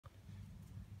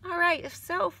right,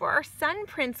 so for our sun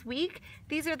prints week,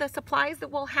 these are the supplies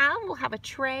that we'll have. We'll have a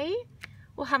tray,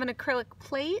 we'll have an acrylic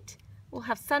plate, we'll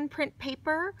have sun print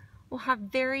paper, we'll have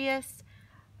various,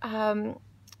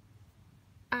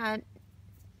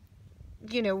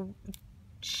 you know,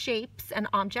 shapes and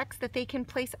objects that they can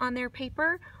place on their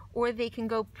paper, or they can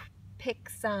go pick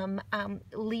some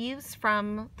leaves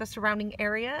from the surrounding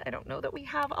area. I don't know that we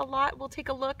have a lot. We'll take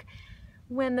a look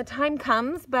when the time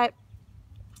comes, but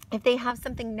if they have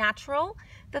something natural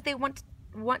that they want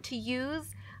to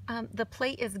use, the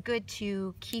plate is good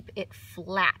to keep it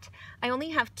flat. I only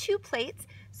have 2 plates,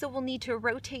 so we'll need to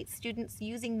rotate students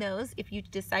using those if you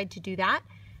decide to do that.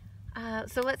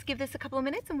 So let's give this a couple of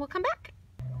minutes and we'll come back.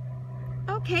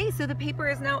 Okay, so the paper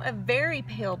is now a very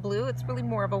pale blue. It's really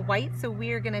more of a white, so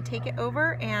we are going to take it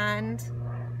over and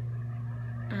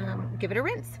give it a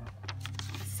rinse.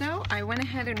 So I went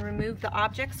ahead and removed the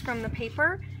objects from the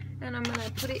paper, and I'm going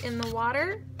to put it in the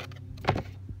water.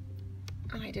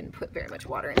 Oh, I didn't put very much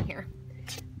water in here,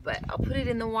 but I'll put it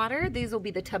in the water. These will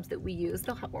be the tubs that we use.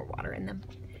 They'll have more water in them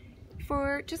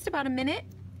for just about a minute.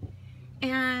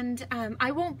 And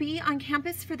I won't be on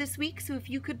campus for this week, so if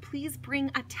you could please bring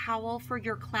a towel for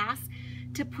your class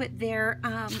to put their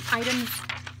items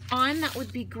on, that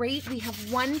would be great. We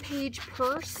have 1 page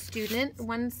per student,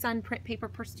 1 sun print paper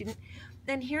per student.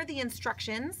 Then here are the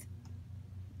instructions,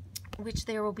 which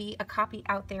there will be a copy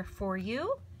out there for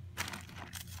you.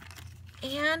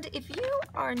 And if you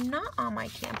are not on my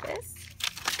campus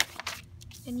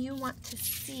and you want to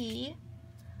see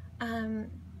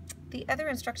the other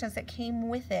instructions that came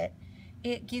with it,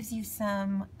 it gives you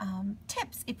some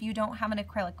tips if you don't have an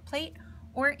acrylic plate,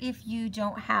 or if you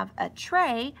don't have a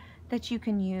tray, that you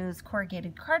can use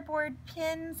corrugated cardboard,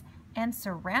 pins, and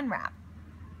saran wrap.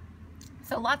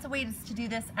 So lots of ways to do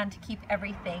this and to keep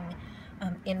everything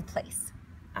in place.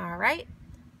 All right,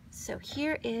 so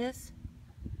here is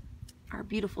our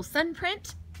beautiful sun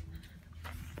print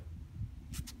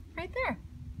right there.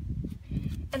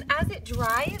 And as it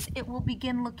dries, it will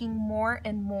begin looking more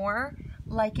and more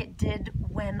like it did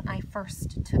when I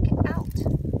first took it out.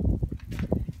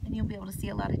 And you'll be able to see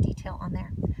a lot of detail on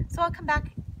there. So I'll come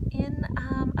back in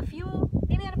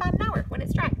maybe in about an hour when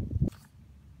it's dry.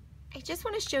 I just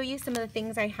want to show you some of the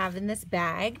things I have in this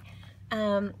bag.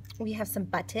 We have some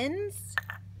buttons.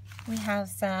 We have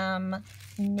some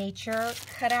nature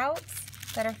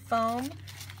cutouts that are foam.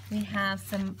 We have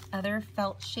some other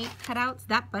felt shape cutouts.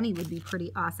 That bunny would be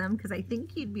pretty awesome because I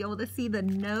think you'd be able to see the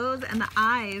nose and the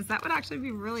eyes. That would actually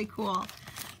be really cool.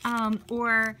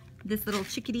 Or this little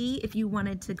chickadee if you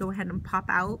wanted to go ahead and pop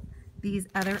out these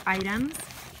other items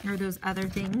or those other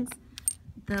things.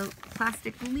 The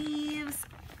plastic leaves.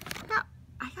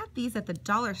 I got these at the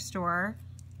dollar store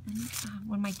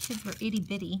when my kids were itty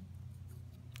bitty,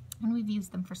 and we've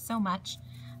used them for so much.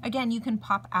 Again, you can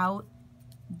pop out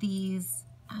these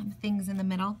things in the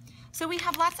middle. So we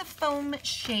have lots of foam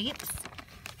shapes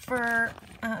for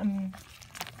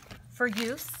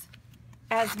use,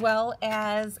 as well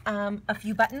as a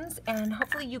few buttons, and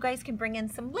hopefully you guys can bring in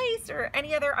some lace or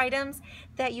any other items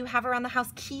that you have around the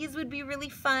house. Keys would be really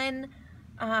fun.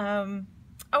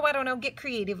 Oh, I don't know, get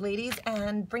creative, ladies,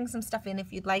 and bring some stuff in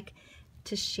if you'd like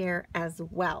to share as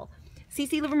well.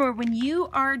 CC Livermore, when you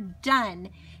are done,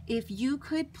 if you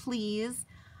could please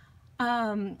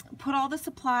put all the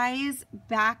supplies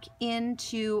back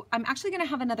into, I'm actually going to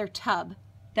have another tub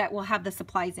that will have the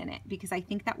supplies in it because I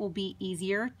think that will be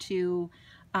easier to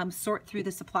sort through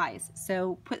the supplies.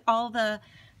 So put all the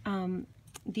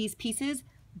these pieces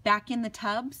back in the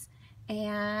tubs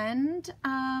and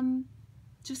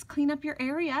just clean up your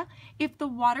area. If the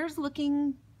water's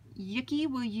looking yucky,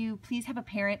 will you please have a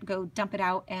parent go dump it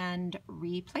out and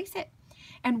replace it?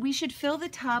 And we should fill the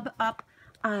tub up.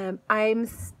 I'm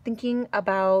thinking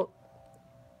about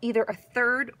either a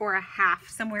third or a half,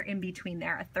 somewhere in between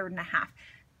there, a third and a half.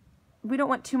 We don't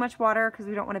want too much water because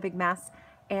we don't want a big mess,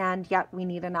 and yet we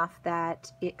need enough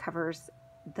that it covers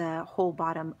the whole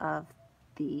bottom of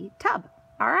the tub.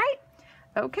 All right?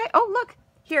 Okay. Oh, look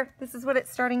here. This is what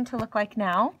it's starting to look like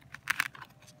now.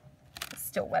 It's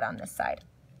still wet on this side,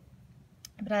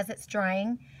 but as it's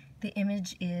drying, the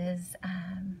image is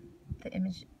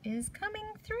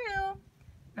coming through.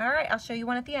 All right, I'll show you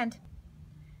one at the end.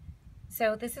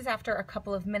 So this is after a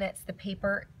couple of minutes. The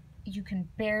paper, you can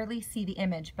barely see the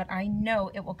image, but I know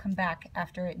it will come back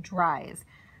after it dries.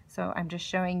 So I'm just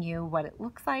showing you what it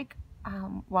looks like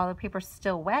while the paper's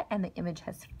still wet and the image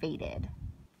has faded.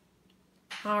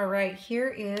 All right, here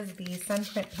is the sun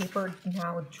print paper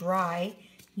now dry.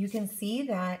 You can see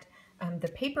that the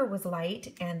paper was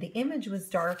light and the image was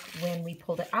dark when we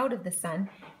pulled it out of the sun,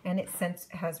 and it since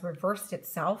has reversed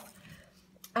itself.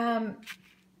 I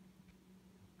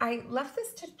left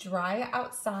this to dry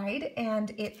outside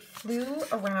and it flew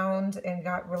around and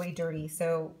got really dirty.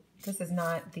 So this is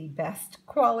not the best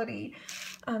quality.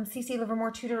 CC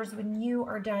Livermore Tutors, when you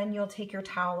are done, you'll take your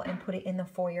towel and put it in the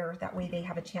foyer. That way they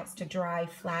have a chance to dry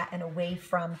flat and away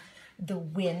from the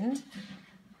wind.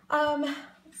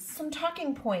 Some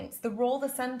talking points. The role the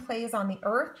sun plays on the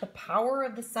earth, the power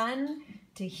of the sun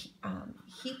to heat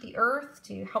the earth,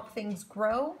 to help things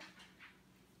grow.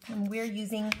 And we're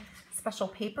using special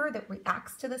paper that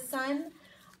reacts to the sun.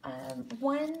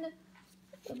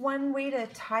 One way to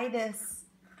tie this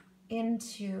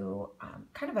into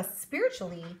kind of a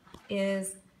spiritually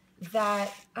is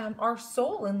that our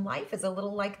soul in life is a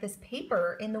little like this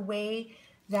paper, in the way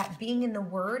that being in the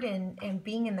Word and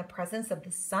being in the presence of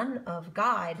the Son of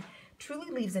God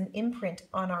truly leaves an imprint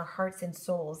on our hearts and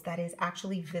souls that is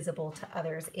actually visible to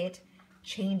others. It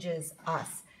changes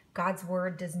us. God's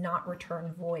Word does not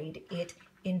return void. It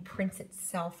imprints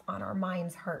itself on our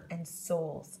minds, heart, and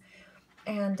souls.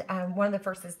 And one of the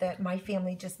verses that my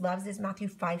family just loves is Matthew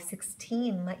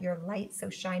 5:16. Let your light so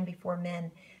shine before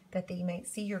men that they might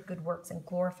see your good works and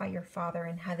glorify your Father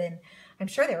in heaven. I'm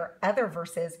sure there are other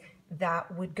verses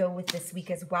that would go with this week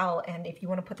as well. And if you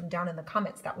want to put them down in the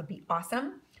comments, that would be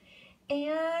awesome.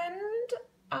 And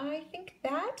I think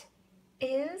that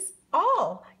is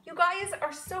all. You guys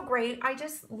are so great. I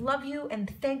just love you and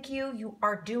thank you. You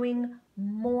are doing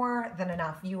more than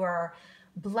enough. You are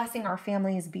blessing our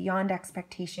families beyond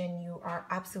expectation. You are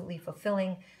absolutely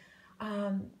fulfilling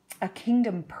a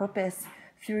kingdom purpose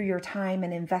through your time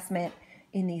and investment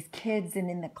in these kids and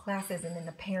in the classes and in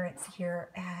the parents here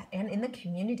and in the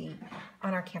community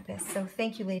on our campus. So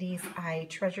thank you, ladies. I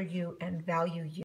treasure you and value you.